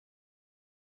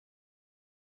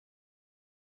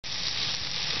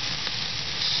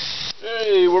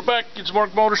Hey, we're back. It's Mark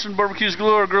Balderson, Barbecues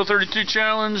Galore, Grill 32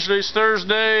 Challenge. Today's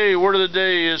Thursday. Word of the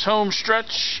day is home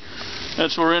stretch.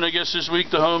 That's what we're in, I guess, this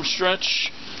week, the home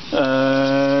stretch.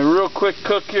 Real quick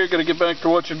cook here. Got to get back to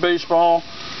watching baseball.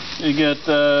 You got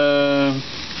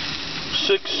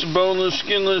 6 boneless,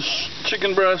 skinless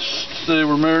chicken breasts. They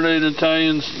were marinated in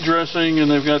Italian dressing, and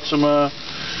they've got some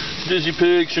Dizzy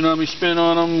Pig Tsunami Spin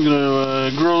on them. Gonna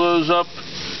grill those up,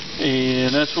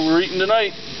 and that's what we're eating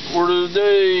tonight. Word of the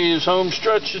day is home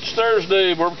stretch. It's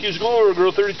Thursday. Barbecues Galore,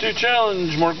 Grill 32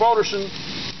 Challenge. Mark Balderson.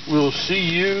 We'll see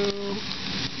you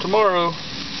tomorrow.